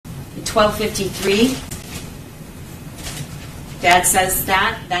12:53, Dad says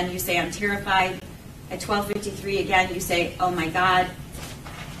that, then you say, I'm terrified. At 12:53 again, you say, oh my God.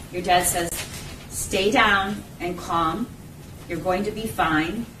 Your dad says, stay down and calm. You're going to be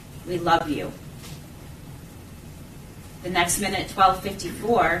fine. We love you. The next minute,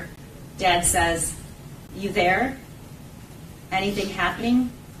 12:54, Dad says, you there? Anything happening?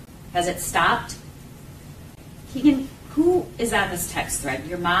 Has it stopped? Keegan, who is on this text thread?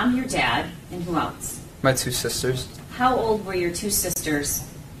 Your mom, your dad, and who else? My two sisters. How old were your two sisters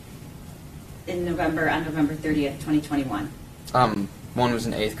on November 30th, 2021? One was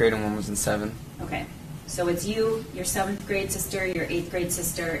in 8th grade and one was in 7th. Okay. So it's you, your 7th grade sister, your 8th grade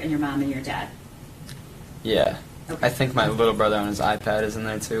sister, and your mom and your dad. Yeah. Okay. I think my little brother on his iPad is in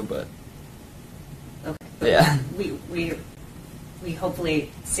there too, but Okay. yeah. We hopefully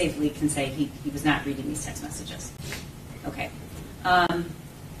safely can say he was not reading these text messages. Okay. At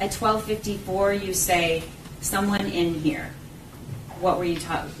 12:54, you say, someone in here. What were you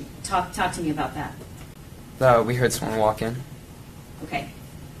talk to me about that? We heard someone walk in. Okay.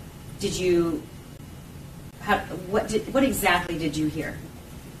 Did you? What exactly did you hear?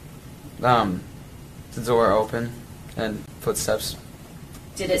 The door open and footsteps.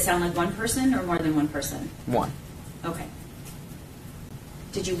 Did it sound like one person or more than one person? One. Okay.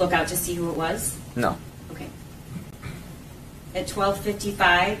 Did you look out to see who it was? No. Okay. At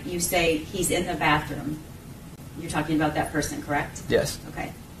 12:55, you say he's in the bathroom. You're talking about that person, correct? Yes.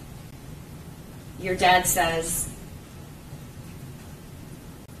 Okay. Your dad says,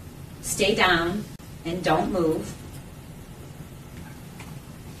 stay down and don't move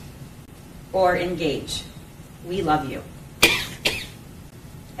or engage. We love you.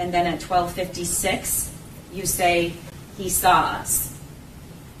 And then at 12:56, you say, he saw us.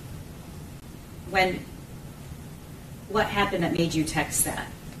 What happened that made you text that?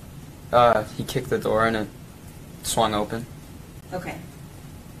 He kicked the door and it swung open. Okay.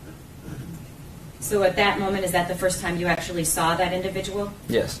 So at that moment, is that the first time you actually saw that individual?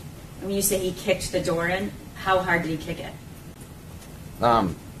 Yes. And when you say he kicked the door in, how hard did he kick it?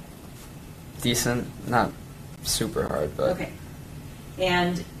 Decent, not super hard, but Okay.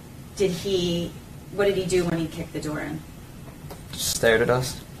 And what did he do when he kicked the door in? just stared at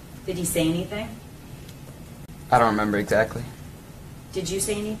us. Did he say anything? I don't remember exactly. Did you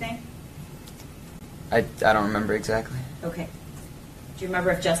say anything? I don't remember exactly. Okay. Do you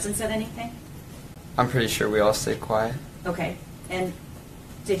remember if Justin said anything? I'm pretty sure we all stayed quiet. Okay. And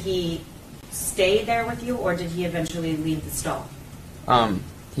did he stay there with you, or did he eventually leave the stall?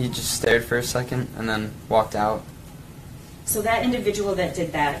 He just stared for a second and then walked out. So that individual that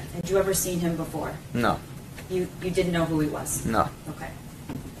did that, had you ever seen him before? No. You didn't know who he was? No. Okay.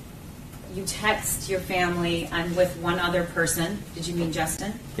 You text your family, I'm with one other person. Did you mean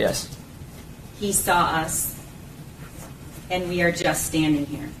Justin? Yes. He saw us, and we are just standing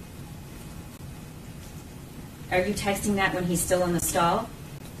here. Are you texting that when he's still in the stall?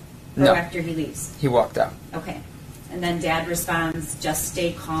 Or No. after he leaves? He walked out. Okay. And then Dad responds, just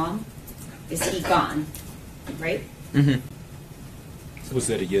stay calm. Is he gone? Right? Mm-hmm. Was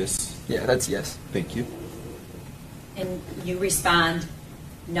that a yes? Yeah, that's yes. Thank you. And you respond,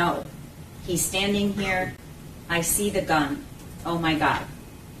 no. He's standing here. I see the gun. Oh my God.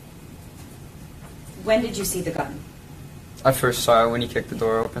 When did you see the gun? I first saw it when he kicked the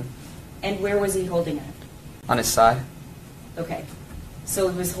door open. And where was he holding it? On his side? Okay. So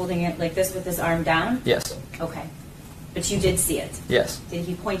he was holding it like this with his arm down? Yes. Okay. But you did see it? Yes. Did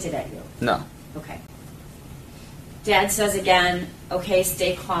he point it at you? No. Okay. Dad says again, okay,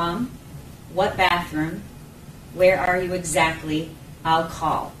 stay calm. What bathroom? Where are you exactly? I'll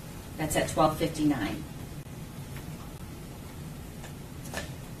call. That's at 12:59.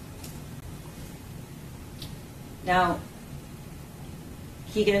 Now,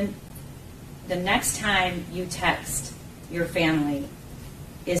 Keegan, the next time you text your family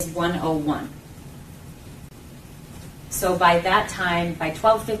is 1:01. So by that time, by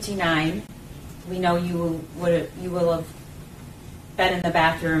 12:59, we know you will have been in the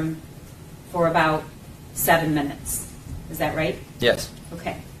bathroom for about 7 minutes. Is that right? Yes.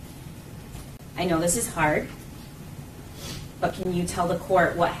 Okay. I know this is hard, but can you tell the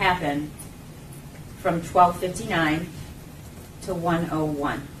court what happened from 12:59 to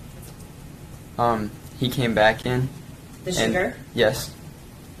 1:01? He came back in. The shooter? Yes.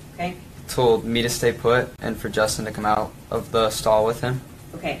 Okay. Told me to stay put and for Justin to come out of the stall with him.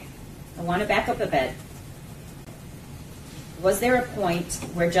 Okay. I want to back up a bit. Was there a point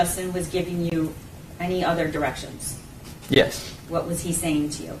where Justin was giving you any other directions? Yes. What was he saying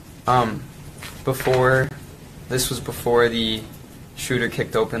to you? This was before the shooter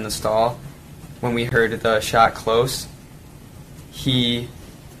kicked open the stall, when we heard the shot close, he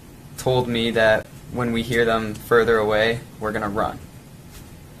told me that when we hear them further away, we're going to run.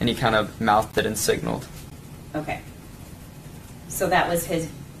 And he kind of mouthed it and signaled. Okay. So that was his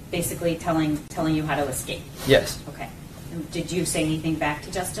basically telling you how to escape? Yes. Okay. And did you say anything back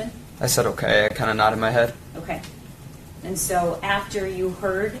to Justin? I said okay. I kind of nodded my head. Okay. And so after you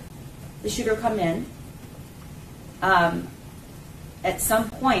heard the shooter come in, at some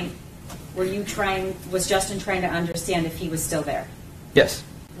point, was Justin trying to understand if he was still there? Yes.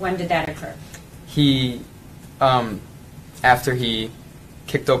 When did that occur? He, after he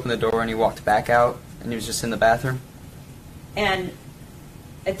kicked open the door and he walked back out, and he was just in the bathroom. And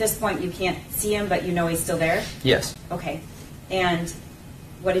at this point, you can't see him, but you know he's still there? Yes. Okay. And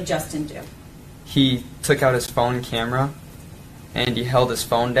what did Justin do? He took out his phone camera, and he held his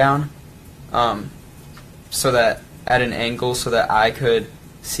phone down, so that at an angle so that I could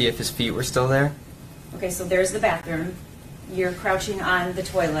see if his feet were still there. Okay, so there's the bathroom. You're crouching on the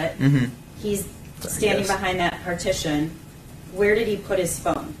toilet. Mm-hmm. He's standing behind that partition. Where did he put his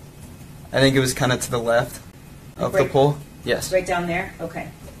phone? I think it was kind of to the left of the Right- pole. Yes. Right down there? Okay.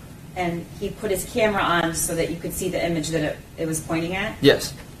 And he put his camera on so that you could see the image that it was pointing at?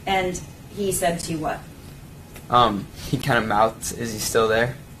 Yes. And he said to you what? He kind of mouthed, "Is he still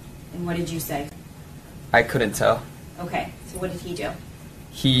there?" And what did you say? I couldn't tell. Okay, so what did he do?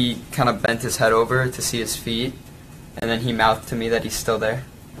 He kind of bent his head over to see his feet, and then he mouthed to me that he's still there.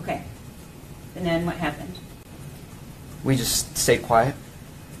 Okay. And then what happened? We just stayed quiet.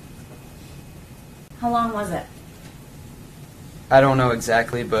 How long was it? I don't know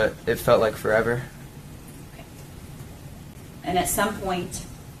exactly, but it felt like forever. Okay. And at some point,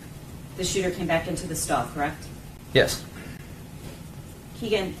 the shooter came back into the stall, correct? Yes.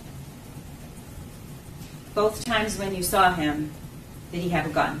 Keegan, both times when you saw him, did he have a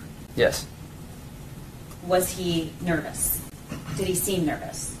gun? Yes. Was he nervous? Did he seem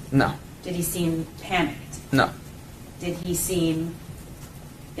nervous? No. Did he seem panicked? No. Did he seem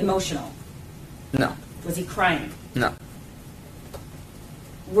emotional? No. Was he crying? No.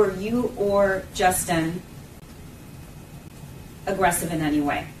 Were you or Justin aggressive in any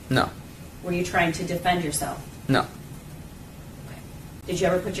way? No. Were you trying to defend yourself? No. Did you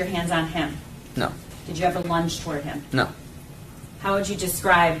ever put your hands on him? No. Did you ever lunge toward him? No. How would you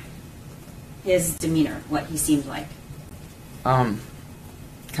describe his demeanor, what he seemed like? Kind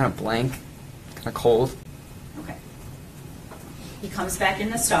of blank, kind of cold. Okay. He comes back in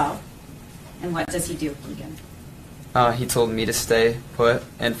the stall, and what does he do, Keegan? He told me to stay put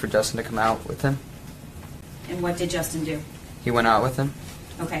and for Justin to come out with him. And what did Justin do? He went out with him.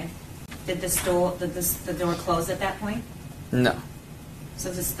 Okay. Did the door close at that point? No.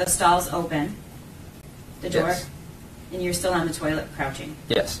 So the stall's open, the door, Yes. and you're still on the toilet crouching?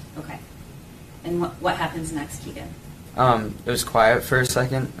 Yes. Okay. And what happens next, Keegan? It was quiet for a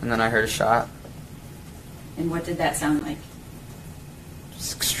second, and then I heard a shot. And what did that sound like?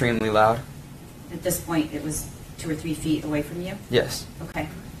 It's extremely loud. At this point, it was 2 or 3 feet away from you? Yes. Okay.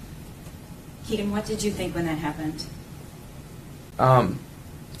 Keegan, what did you think when that happened?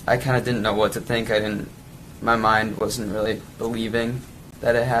 I kind of didn't know what to think. My mind wasn't really believing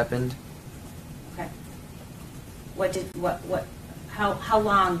that it happened. Okay. How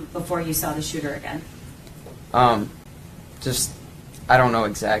long before you saw the shooter again? I don't know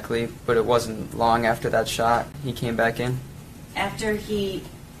exactly, but it wasn't long after that shot he came back in. After he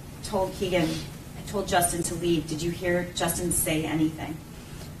told Justin to leave, did you hear Justin say anything?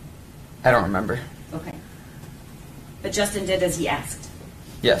 I don't remember. Okay. But Justin did as he asked?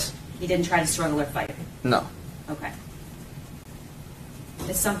 Yes. He didn't try to struggle or fight? No. Okay.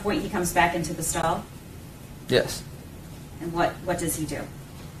 At some point he comes back into the stall? Yes. And what does he do?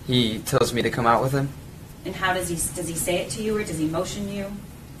 He tells me to come out with him. And how does he say it to you, or does he motion you?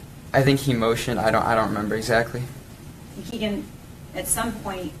 I think he motioned. I don't remember exactly. And Keegan, at some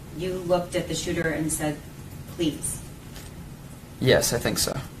point you looked at the shooter and said, "Please." Yes, I think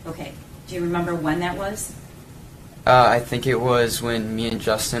so. Okay. Do you remember when that was? I think it was when me and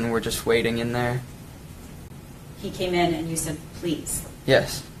Justin were just waiting in there. He came in and you said, "Please."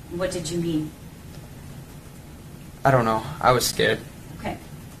 Yes. What did you mean? I don't know. I was scared. Okay.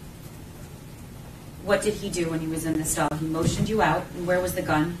 What did he do when he was in the stall? He motioned you out, and where was the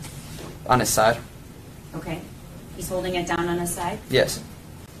gun? On his side. Okay. He's holding it down on his side? Yes.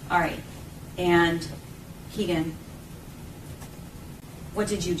 All right. And Keegan, what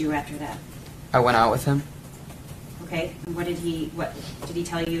did you do after that? I went out with him. Okay. And what did he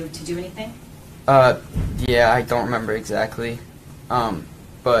tell you to do anything? Yeah, I don't remember exactly.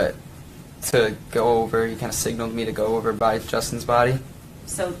 But to go over. He kind of signaled me to go over by Justin's body.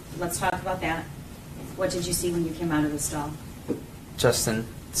 So let's talk about that. What did you see when you came out of the stall?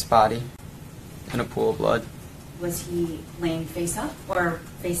 Justin's body in a pool of blood. Was he laying face up or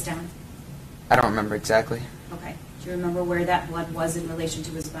face down? I don't remember exactly. Okay. Do you remember where that blood was in relation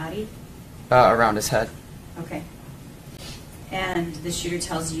to his body? Around his head. Okay. And the shooter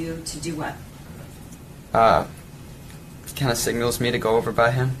tells you to do what? Kind of signals me to go over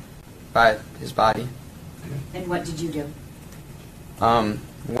by his body. And what did you do?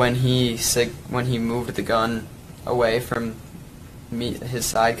 When he moved the gun away from his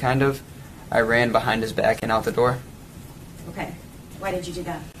side, kind of, I ran behind his back and out the door. Okay. Why did you do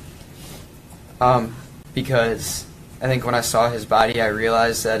that? Because I think when I saw his body, I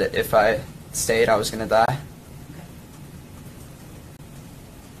realized that if I stayed, I was going to die. Okay.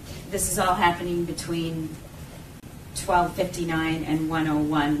 This is all happening between 12:59 and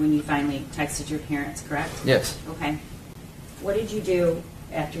 1:01 when you finally texted your parents, correct? Yes. Okay. What did you do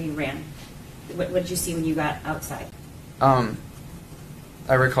after you ran? What did you see when you got outside?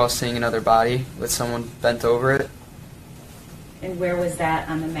 I recall seeing another body with someone bent over it. And where was that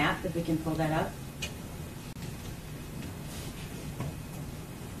on the map, if we can pull that up?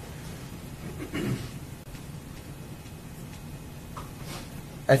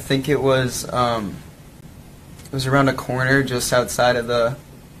 I think it was around a corner just outside of the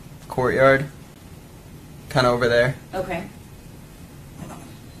courtyard, kind of over there. Okay.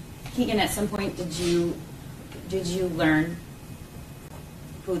 Keegan, at some point, did you learn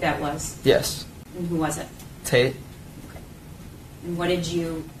who that was? Yes. And who was it? Tate. Okay. And what did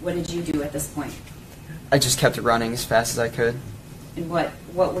you do at this point? I just kept running as fast as I could. And what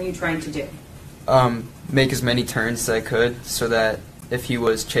were you trying to do? Make as many turns as I could so that if he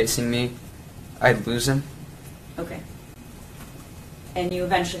was chasing me, I'd lose him. Okay. And you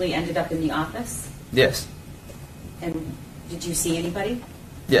eventually ended up in the office? Yes. And did you see anybody?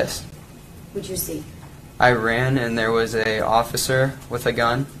 Yes. Who'd you see? I ran and there was a officer with a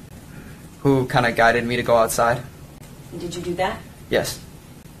gun who kind of guided me to go outside. And did you do that? Yes.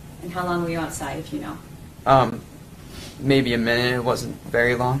 And how long were you outside, if you know? Maybe a minute. It wasn't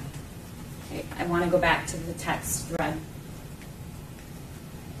very long. Okay. I want to go back to the text thread.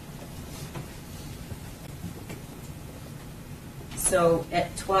 So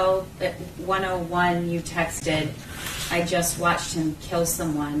at 1:01, you texted, "I just watched him kill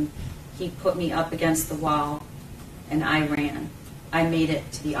someone. He put me up against the wall, and I ran. I made it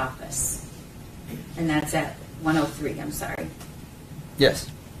to the office." And that's at 1:03. I'm sorry. Yes.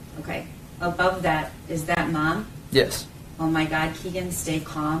 Okay. Above that, is that Mom? Yes. Oh my God, Keegan, stay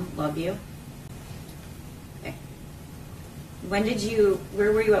calm. Love you. Okay.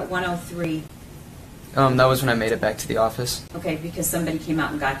 Where were you at 1:03? That was when I made it back to the office. Okay, because somebody came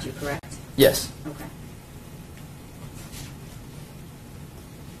out and got you, correct? Yes. Okay.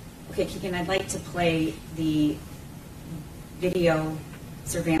 Okay, Keegan, I'd like to play the video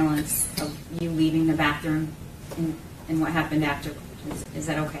surveillance of you leaving the bathroom and what happened after. Is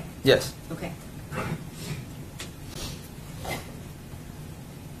that okay? Yes. Okay.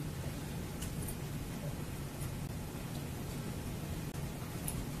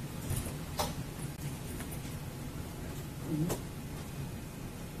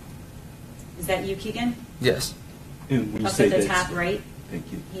 Is that you, Keegan? Yes. And when you Up say at the that's- top right?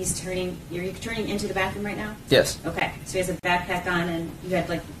 Thank you. You're turning into the bathroom right now? Yes. Okay, so he has a backpack on and you had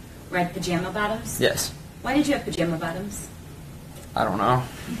like red pajama bottoms? Yes. Why did you have pajama bottoms? I don't know.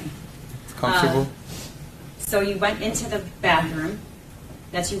 It's comfortable. So you went into the bathroom.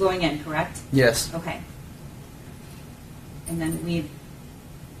 That's you going in, correct? Yes. Okay. And then we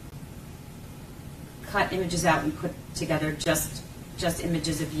cut images out and put together just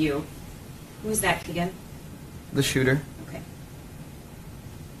images of you. Who's that, Keegan? The shooter. Okay.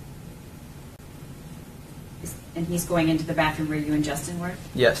 And he's going into the bathroom where you and Justin were?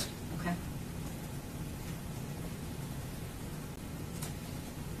 Yes. Okay.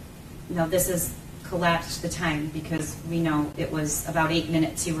 Now this has collapsed the time because we know it was about 8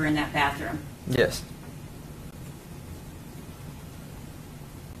 minutes you were in that bathroom. Yes.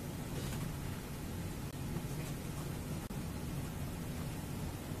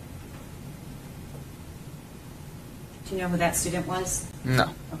 Do you know who that student was? No.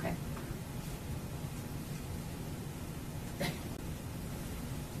 Okay.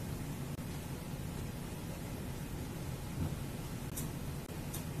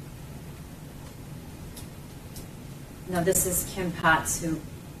 Now this is Kim Potts, who,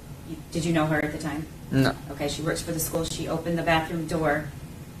 did you know her at the time? No. Okay, she works for the school. She opened the bathroom door.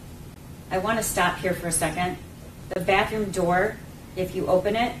 I want to stop here for a second. The bathroom door, if you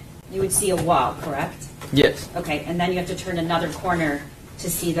open it, You would see a wall, correct? Yes. Okay, and then you have to turn another corner to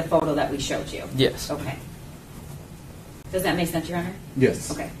see the photo that we showed you? Yes. Okay. Does that make sense, Your Honor?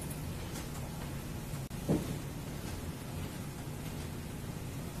 Yes. Okay.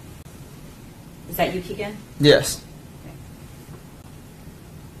 Is that you, Keegan? Yes. Okay.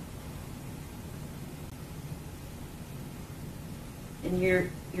 And you're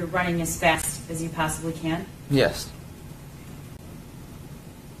running as fast as you possibly can? Yes.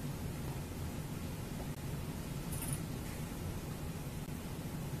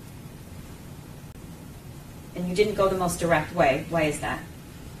 And you didn't go the most direct way. Why is that?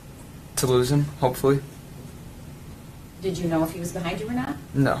 To lose him, hopefully. Did you know if he was behind you or not?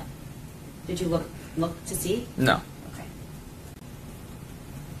 No. Did you look to see? No. Okay.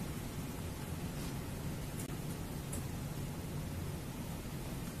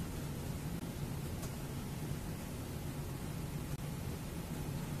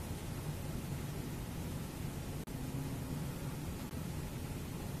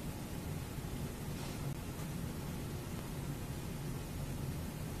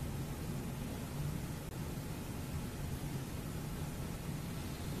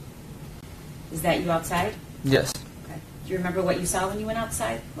 Is that you outside? Yes. Okay. Do you remember what you saw when you went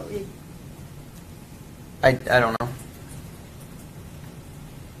outside? What were you? I don't know.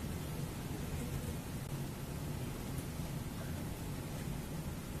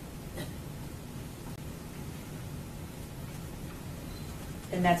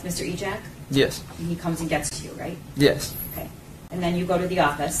 And that's Mr. Ejak? Yes. And he comes and gets you, right? Yes. Okay. And then you go to the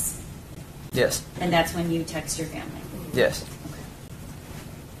office, Yes. and that's when you text your family? Yes. Okay.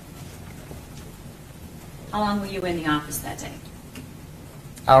 How long were you in the office that day?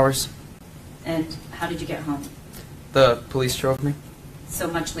 Hours. And how did you get home? The police drove me. So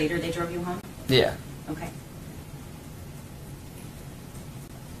much later they drove you home? Yeah. Okay.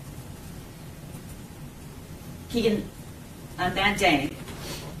 Keegan, on that day,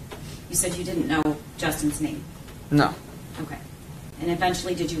 you said you didn't know Justin's name. No. Okay. And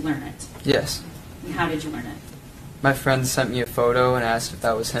eventually did you learn it? Yes. And how did you learn it? My friend sent me a photo and asked if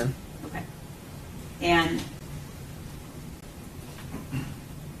that was him. Okay. And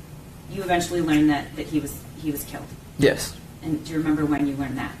you eventually learned that he was killed. Yes. And do you remember when you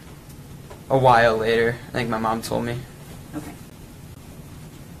learned that? A while later, I think my mom told me. Okay.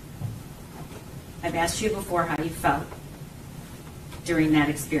 I've asked you before how you felt during that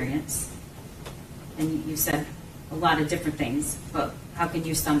experience. And you said a lot of different things, but how can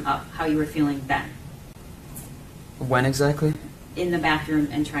you sum up how you were feeling then? When exactly? In the bathroom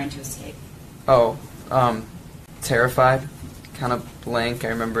and trying to escape. Oh, terrified, kind of blank. I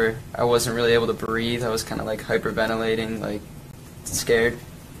remember I wasn't really able to breathe. I was kind of like hyperventilating, like scared.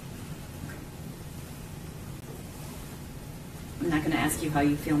 I'm not going to ask you how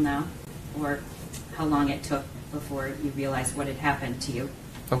you feel now or how long it took before you realized what had happened to you.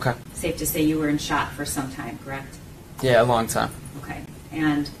 Okay. Safe to say you were in shock for some time, correct? Yeah, a long time. Okay.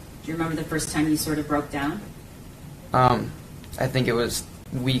 And do you remember the first time you sort of broke down? I think it was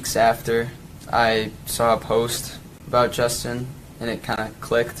weeks after I saw a post about Justin, and it kind of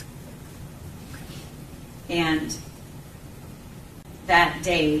clicked. And that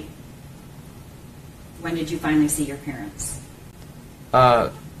day, when did you finally see your parents?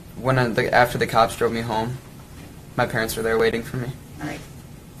 After the cops drove me home, my parents were there waiting for me. All right.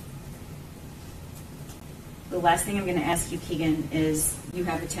 The last thing I'm going to ask you, Keegan, is you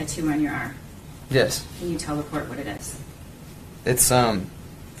have a tattoo on your arm. Yes. Can you tell the court what it is? It's the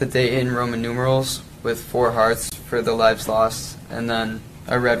date in Roman numerals with 4 hearts for the lives lost, and then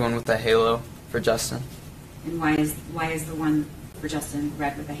a red one with a halo for Justin. And why is the one for Justin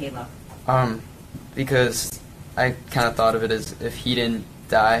red with a halo? Because I kind of thought of it as if he didn't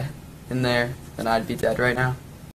die in there, then I'd be dead right now.